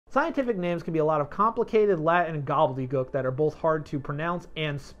Scientific names can be a lot of complicated Latin gobbledygook that are both hard to pronounce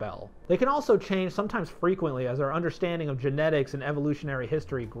and spell. They can also change, sometimes frequently, as our understanding of genetics and evolutionary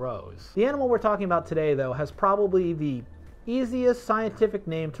history grows. The animal we're talking about today, though, has probably the easiest scientific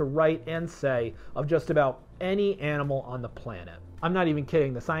name to write and say of just about any animal on the planet. I'm not even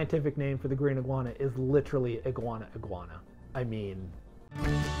kidding. The scientific name for the green iguana is literally iguana iguana. I mean...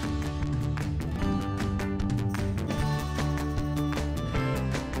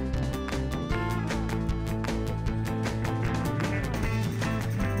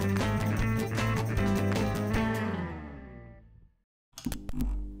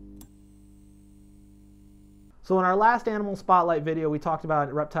 So in our last Animal Spotlight video, we talked about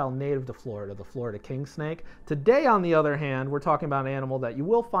a reptile native to Florida, the Florida king snake. Today, on the other hand, we're talking about an animal that you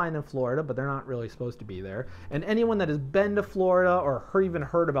will find in Florida, but they're not really supposed to be there. And anyone that has been to Florida or even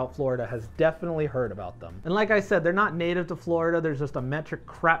heard about Florida has definitely heard about them. And like I said, they're not native to Florida. There's just a metric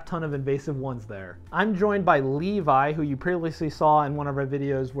crap ton of invasive ones there. I'm joined by Levi, who you previously saw in one of our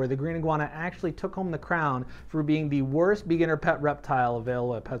videos where the green iguana actually took home the crown for being the worst beginner pet reptile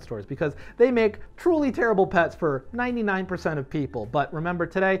available at pet stores, because they make truly terrible pets for 99% of people. But remember,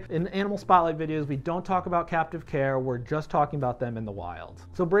 today in Animal Spotlight videos, we don't talk about captive care, we're just talking about them in the wild.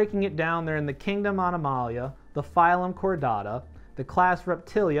 So breaking it down, they're in the kingdom Animalia, the phylum Chordata, the class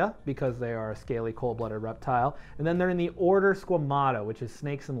Reptilia, because they are a scaly, cold-blooded reptile, and then they're in the order Squamata, which is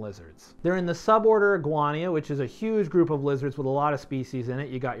snakes and lizards. They're in the suborder Iguania, which is a huge group of lizards with a lot of species in it.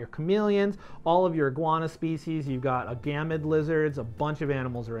 You got your chameleons, all of your iguana species, you've got agamid lizards, a bunch of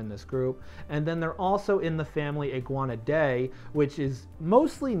animals are in this group, and then they're also in the family Iguanidae, which is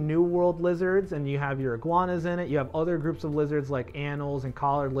mostly New World lizards, and you have your iguanas in it. You have other groups of lizards like anoles and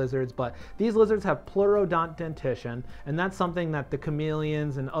collared lizards, but these lizards have pleurodont dentition, and that's something that the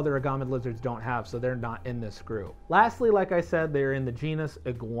chameleons and other agamid lizards don't have, so they're not in this group. Lastly, like I said, they're in the genus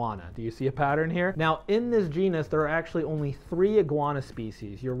Iguana. Do you see a pattern here? Now, in this genus, there are actually only 3 iguana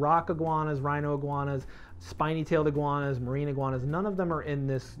species. Your rock iguanas, rhino iguanas, spiny-tailed iguanas, marine iguanas, none of them are in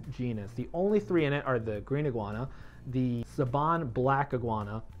this genus. The only 3 in it are the green iguana, the Saban black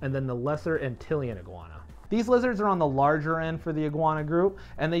iguana, and then the lesser Antillean iguana. These lizards are on the larger end for the iguana group,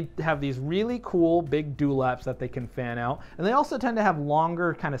 and they have these really cool big dewlaps that they can fan out. And they also tend to have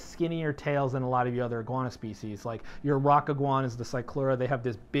longer, kind of skinnier tails than a lot of the other iguana species. Like your rock iguanas, the Cyclura, they have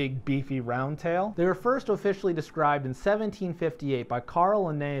this big, beefy, round tail. They were first officially described in 1758 by Carl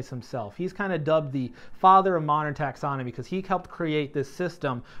Linnaeus himself. He's kind of dubbed the father of modern taxonomy because he helped create this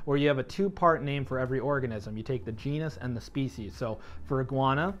system where you have a 2-part name for every organism. You take the genus and the species. So for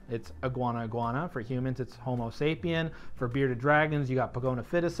iguana, it's iguana iguana. For humans, it's Homo sapien. For bearded dragons, you got Pogona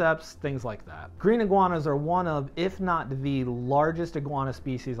fidiceps, things like that. Green iguanas are one of, if not the largest iguana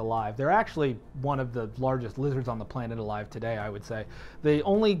species alive. They're actually one of the largest lizards on the planet alive today, I would say. The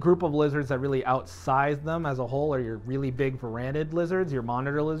only group of lizards that really outsize them as a whole are your really big varanid lizards, your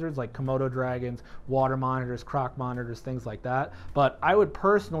monitor lizards like Komodo dragons, water monitors, croc monitors, things like that. But I would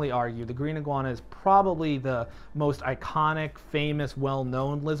personally argue the green iguana is probably the most iconic, famous,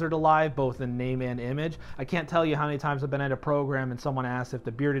 well-known lizard alive, both in name and image. I can't tell you how many times I've been at a program and someone asks if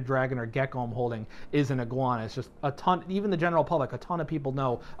the bearded dragon or gecko I'm holding is an iguana. It's just a ton, even the general public, a ton of people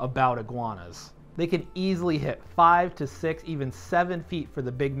know about iguanas. They can easily hit 5 to 6, even 7 feet for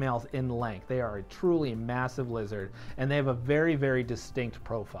the big males in length. They are a truly massive lizard, and they have a very, very distinct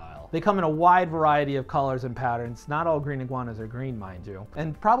profile. They come in a wide variety of colors and patterns. Not all green iguanas are green, mind you.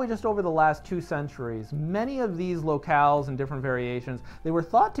 And probably just over the last 2 centuries, many of these locales and different variations, they were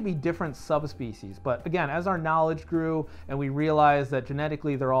thought to be different subspecies. But again, as our knowledge grew and we realized that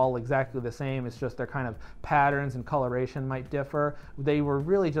genetically they're all exactly the same, it's just their kind of patterns and coloration might differ, they were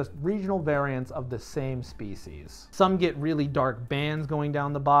really just regional variants of the same species. Some get really dark bands going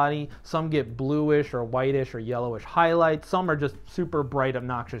down the body, some get bluish or whitish or yellowish highlights, some are just super bright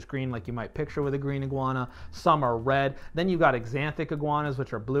obnoxious green like you might picture with a green iguana, some are red. Then you've got exanthic iguanas,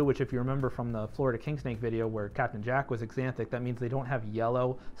 which are blue, which if you remember from the Florida king snake video where Captain Jack was exanthic, that means they don't have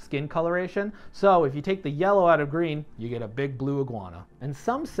yellow skin coloration. So if you take the yellow out of green, you get a big blue iguana. And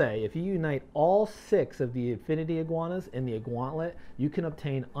some say if you unite all 6 of the infinity iguanas in the iguantlet, you can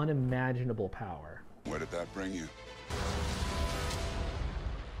obtain unimaginable power. Where did that bring you?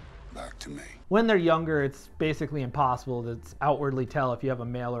 Back to me. When they're younger, it's basically impossible to outwardly tell if you have a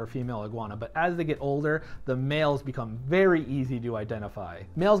male or a female iguana, but as they get older, the males become very easy to identify.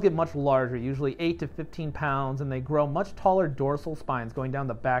 Males get much larger, usually 8 to 15 pounds, and they grow much taller dorsal spines going down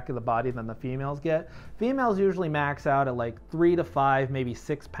the back of the body than the females get. Females usually max out at like 3 to 5, maybe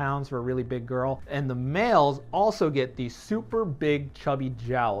 6 pounds for a really big girl, and the males also get these super big chubby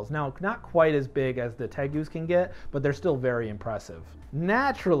jowls. Now, not quite as big as the tegus can get, but they're still very impressive.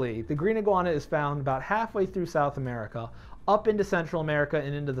 Naturally, the green iguana is found about halfway through South America, up into Central America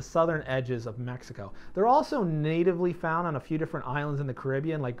and into the southern edges of Mexico. They're also natively found on a few different islands in the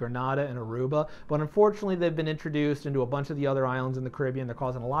Caribbean, like Grenada and Aruba, but unfortunately they've been introduced into a bunch of the other islands in the Caribbean. They're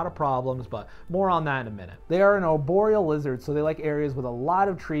causing a lot of problems, but more on that in a minute. They are an arboreal lizard, so they like areas with a lot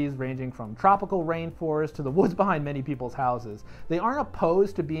of trees ranging from tropical rainforest to the woods behind many people's houses. They aren't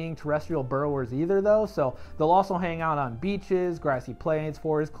opposed to being terrestrial burrowers either though, so they'll also hang out on beaches, grassy plains,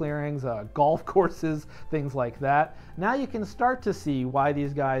 forest clearings, golf courses, things like that. Now you can start to see why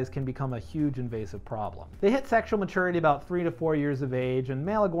these guys can become a huge invasive problem. They hit sexual maturity about 3 to 4 years of age, and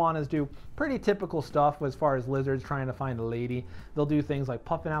male iguanas do pretty typical stuff as far as lizards trying to find a lady. They'll do things like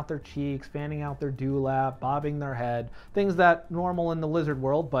puffing out their cheeks, fanning out their dewlap, bobbing their head, things that normal in the lizard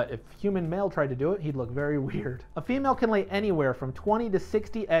world, but if human male tried to do it, he'd look very weird. A female can lay anywhere from 20 to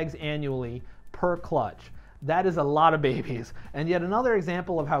 60 eggs annually per clutch. That is a lot of babies, and yet another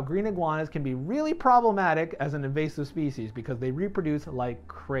example of how green iguanas can be really problematic as an invasive species because they reproduce like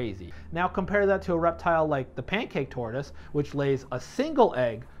crazy. Now compare that to a reptile like the pancake tortoise, which lays a single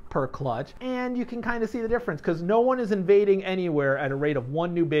egg per clutch, and you can kind of see the difference because no one is invading anywhere at a rate of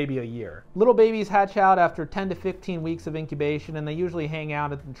 1 new baby a year. Little babies hatch out after 10 to 15 weeks of incubation, and they usually hang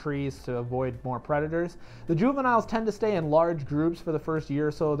out at the trees to avoid more predators. The juveniles tend to stay in large groups for the first year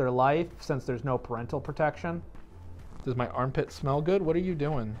or so of their life since there's no parental protection. Does my armpit smell good? What are you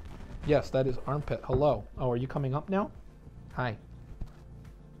doing? Yes, that is armpit. Hello. Oh, are you coming up now? Hi.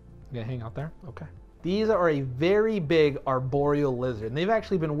 You gonna hang out there? Okay. These are a very big arboreal lizard, and they've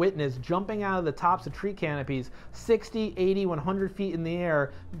actually been witnessed jumping out of the tops of tree canopies 60, 80, 100 feet in the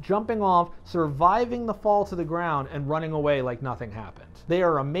air, jumping off, surviving the fall to the ground, and running away like nothing happened. They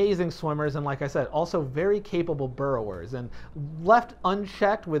are amazing swimmers, and like I said, also very capable burrowers, and left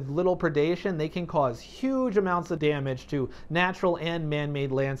unchecked with little predation, they can cause huge amounts of damage to natural and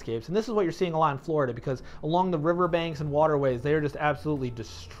man-made landscapes. And this is what you're seeing a lot in Florida, because along the riverbanks and waterways, they are just absolutely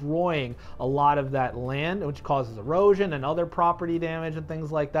destroying a lot of that land, which causes erosion and other property damage and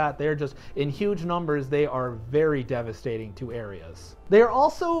things like that. They're just in huge numbers. They are very devastating to areas. They are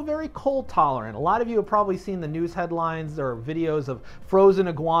also very cold tolerant. A lot of you have probably seen the news headlines or videos of frozen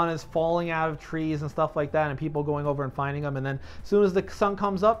iguanas falling out of trees and stuff like that, and people going over and finding them, and then as soon as the sun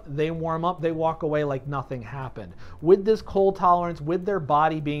comes up, they warm up, they walk away like nothing happened. With this cold tolerance, with their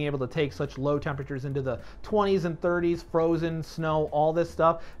body being able to take such low temperatures into the 20s and 30s, frozen, snow, all this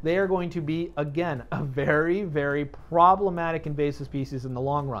stuff, they are going to be, again, a very, very problematic invasive species in the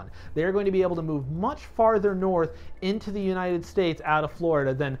long run. They are going to be able to move much farther north into the United States out of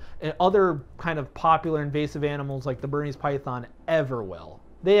Florida than other kind of popular invasive animals like the Burmese python ever will.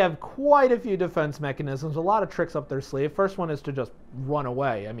 They have quite a few defense mechanisms, a lot of tricks up their sleeve. First one is to just run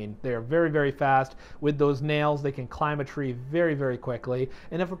away. I mean, they are very, very fast. With those nails, they can climb a tree very, very quickly.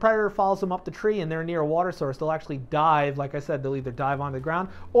 And if a predator follows them up the tree and they're near a water source, they'll actually dive. Like I said, they'll either dive on the ground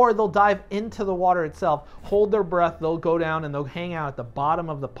or they'll dive into the water itself, hold their breath, they'll go down and they'll hang out at the bottom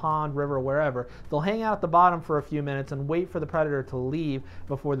of the pond, river, wherever. They'll hang out at the bottom for a few minutes and wait for the predator to leave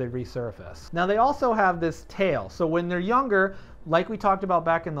before they resurface. Now, they also have this tail. So when they're younger, like we talked about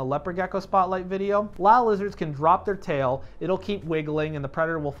back in the leopard gecko spotlight video, a lot of lizards can drop their tail, it'll keep wiggling, and the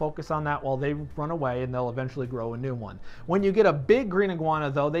predator will focus on that while they run away, and they'll eventually grow a new one. When you get a big green iguana,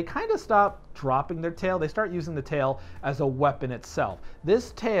 though, they kind of stop dropping their tail. They start using the tail as a weapon itself.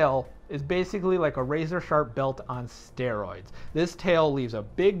 This tail is basically like a razor-sharp belt on steroids. This tail leaves a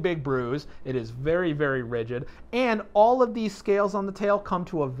big, big bruise. It is very, very rigid. And all of these scales on the tail come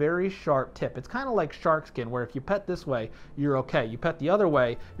to a very sharp tip. It's kind of like shark skin, where if you pet this way, you're okay. You pet the other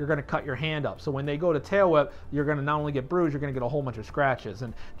way, you're gonna cut your hand up. So when they go to tail whip, you're gonna not only get bruised, you're gonna get a whole bunch of scratches.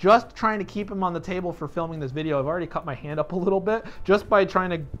 And just trying to keep him on the table for filming this video, I've already cut my hand up a little bit. Just by trying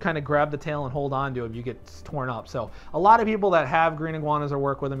to kind of grab the tail and hold on to him, you get torn up. So a lot of people that have green iguanas or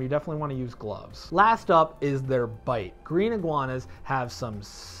work with them, you definitely want to use gloves. Last up is their bite. Green iguanas have some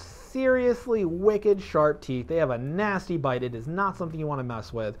seriously wicked sharp teeth. They have a nasty bite. It is not something you want to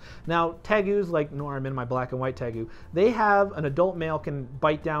mess with. Now, tegus, like Norm in my black and white tegu, they have, an adult male can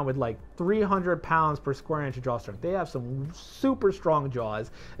bite down with like 300 pounds per square inch of jaw strength. They have some super strong jaws.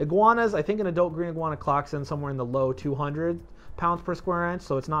 Iguanas, I think an adult green iguana clocks in somewhere in the low 200s. pounds per square inch,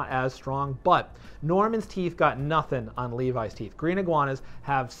 so it's not as strong. But Norman's teeth got nothing on Levi's teeth. Green iguanas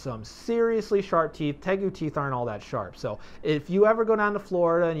have some seriously sharp teeth. Tegu teeth aren't all that sharp. So if you ever go down to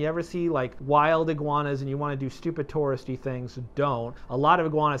Florida and you ever see like wild iguanas and you want to do stupid touristy things, don't. A lot of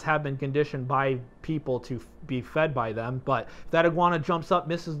iguanas have been conditioned by people to be fed by them, but if that iguana jumps up,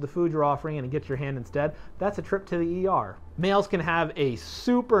 misses the food you're offering, and it gets your hand instead, that's a trip to the ER. Males can have a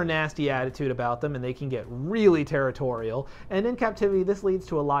super nasty attitude about them, and they can get really territorial, and in captivity this leads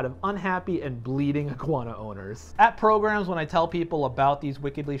to a lot of unhappy and bleeding iguana owners. At programs, when I tell people about these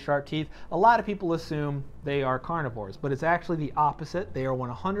wickedly sharp teeth, a lot of people assume they are carnivores, but it's actually the opposite. They are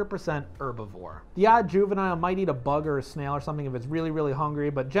 100% herbivore. The odd juvenile might eat a bug or a snail or something if it's really, really hungry,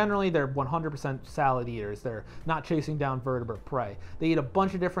 but generally they're 100% salad eaters. They're not chasing down vertebrate prey. They eat a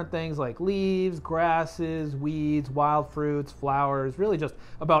bunch of different things like leaves, grasses, weeds, wild fruits, flowers, really just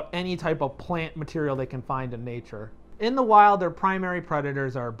about any type of plant material they can find in nature. In the wild, their primary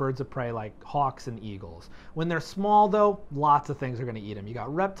predators are birds of prey like hawks and eagles. When they're small though, lots of things are going to eat them. You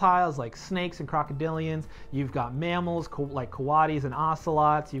got reptiles like snakes and crocodilians. You've got mammals like coatis and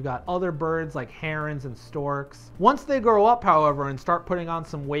ocelots. You've got other birds like herons and storks. Once they grow up, however, and start putting on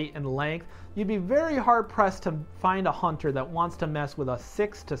some weight and length, you'd be very hard pressed to find a hunter that wants to mess with a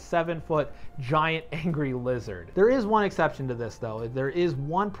 6 to 7 foot giant angry lizard. There is one exception to this though. There is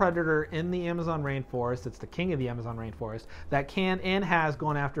one predator in the Amazon rainforest, it's the king of the Amazon rainforest, that can and has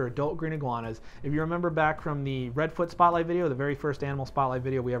gone after adult green iguanas. If you remember back from the Redfoot Spotlight video, the very first animal spotlight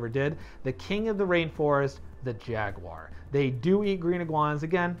video we ever did, the king of the rainforest, the jaguar. They do eat green iguanas.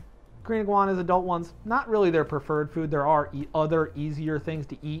 Again, green iguanas, adult ones, not really their preferred food. There are other easier things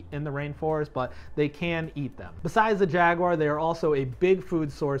to eat in the rainforest, but they can eat them. Besides the jaguar, they are also a big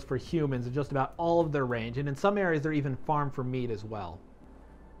food source for humans in just about all of their range, and in some areas they're even farmed for meat as well.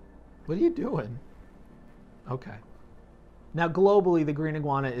 What are you doing? Okay. Now globally, the green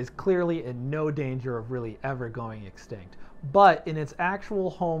iguana is clearly in no danger of really ever going extinct. But in its actual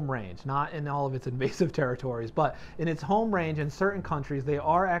home range, not in all of its invasive territories, but in its home range in certain countries, they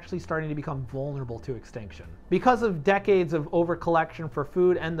are actually starting to become vulnerable to extinction. Because of decades of overcollection for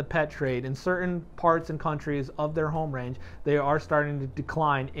food and the pet trade, in certain parts and countries of their home range, they are starting to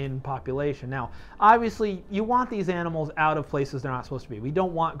decline in population. Now, obviously, you want these animals out of places they're not supposed to be. We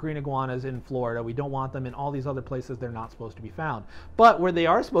don't want green iguanas in Florida. We don't want them in all these other places they're not supposed to be found. But where they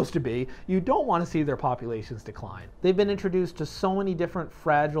are supposed to be, you don't want to see their populations decline. They've been introduced to so many different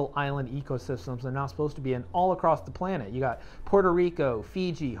fragile island ecosystems they're not supposed to be in all across the planet. You got Puerto Rico,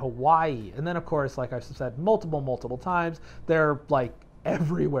 Fiji, Hawaii, and then of course, like I've said multiple times, they're like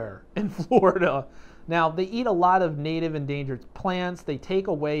everywhere in Florida. Now, they eat a lot of native endangered plants. They take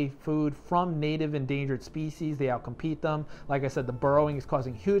away food from native endangered species. They outcompete them. Like I said, the burrowing is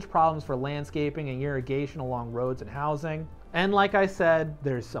causing huge problems for landscaping and irrigation along roads and housing. And like I said,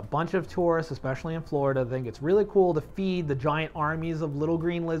 there's a bunch of tourists, especially in Florida, that think it's really cool to feed the giant armies of little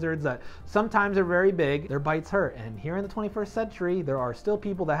green lizards that sometimes are very big. Their bites hurt. And here in the 21st century, there are still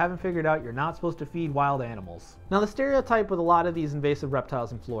people that haven't figured out you're not supposed to feed wild animals. Now, the stereotype with a lot of these invasive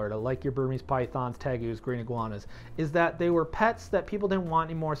reptiles in Florida, like your Burmese pythons, tegus, green iguanas, is that they were pets that people didn't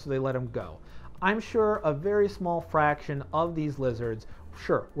want anymore, so they let them go. I'm sure a very small fraction of these lizards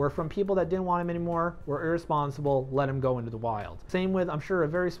were from people that didn't want them anymore, were irresponsible, let them go into the wild. Same with, I'm sure, a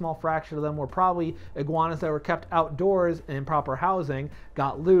very small fraction of them were probably iguanas that were kept outdoors in improper housing,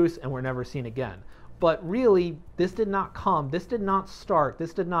 got loose, and were never seen again. But really, this did not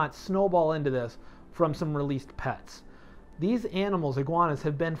snowball into this from some released pets. These animals, iguanas,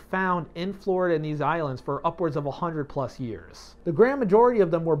 have been found in Florida and these islands for upwards of 100+ years. The grand majority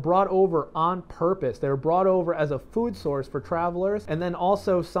of them were brought over on purpose. They were brought over as a food source for travelers, and then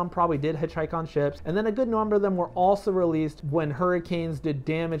also some probably did hitchhike on ships, and then a good number of them were also released when hurricanes did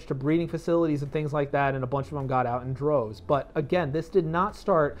damage to breeding facilities and things like that, and a bunch of them got out in droves. But again, this did not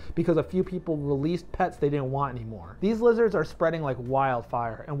start because a few people released pets they didn't want anymore. These lizards are spreading like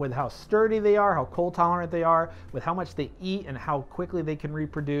wildfire, and with how sturdy they are, how cold tolerant they are, with how much they eat, and how quickly they can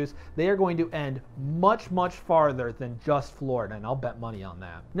reproduce, they are going to end much farther than just Florida, and I'll bet money on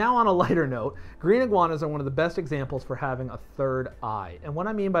that. Now, on a lighter note, green iguanas are one of the best examples for having a third eye. And what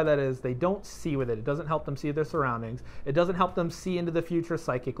I mean by that is they don't see with it. It doesn't help them see their surroundings. It doesn't help them see into the future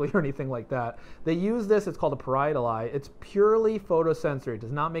psychically or anything like that. They use this, it's called a parietal eye. It's purely photosensory. It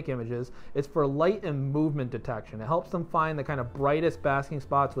does not make images. It's for light and movement detection. It helps them find the kind of brightest basking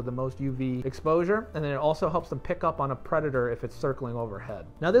spots with the most UV exposure, and then it also helps them pick up on a predator if it's circling overhead.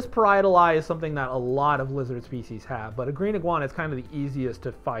 Now, this parietal eye is something that a lot of lizard species have, but a green iguana is kind of the easiest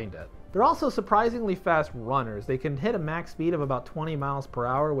to find it. They're also surprisingly fast runners. They can hit a max speed of about 20 miles per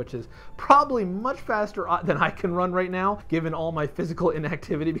hour, which is probably much faster than I can run right now, given all my physical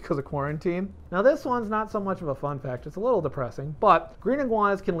inactivity because of quarantine. Now this one's not so much of a fun fact, it's a little depressing, but green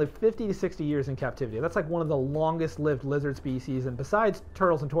iguanas can live 50 to 60 years in captivity. That's like one of the longest lived lizard species, and besides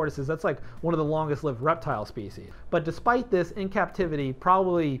turtles and tortoises, that's like one of the longest lived reptile species. But despite this, in captivity,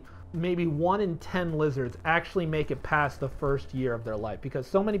 probably maybe 1 in 10 lizards actually make it past the first year of their life, because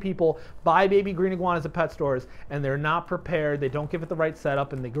so many people buy baby green iguanas at pet stores and they're not prepared, they don't give it the right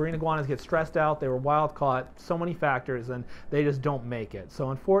setup, and the green iguanas get stressed out, they were wild caught, so many factors, and they just don't make it.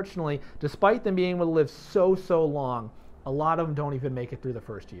 So unfortunately, despite them being able to live so long, a lot of them don't even make it through the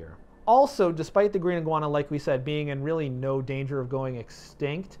first year. Also, despite the green iguana, like we said, being in really no danger of going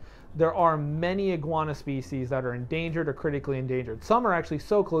extinct, there are many iguana species that are endangered or critically endangered. Some are actually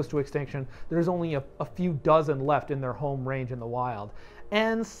so close to extinction, there's only a few dozen left in their home range in the wild.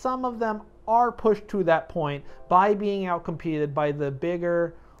 And some of them are pushed to that point by being outcompeted by the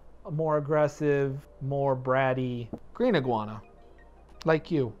bigger, more aggressive, more bratty green iguana, like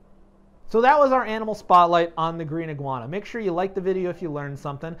you. So that was our animal spotlight on the green iguana. Make sure you like the video if you learned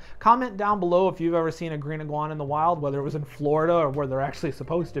something. Comment down below if you've ever seen a green iguana in the wild, whether it was in Florida or where they're actually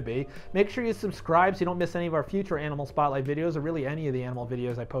supposed to be. Make sure you subscribe so you don't miss any of our future animal spotlight videos, or really any of the animal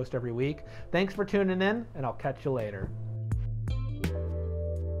videos I post every week. Thanks for tuning in, and I'll catch you later.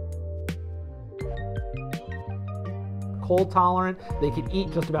 Cold tolerant, they can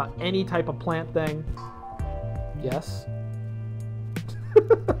eat just about any type of plant thing. Yes.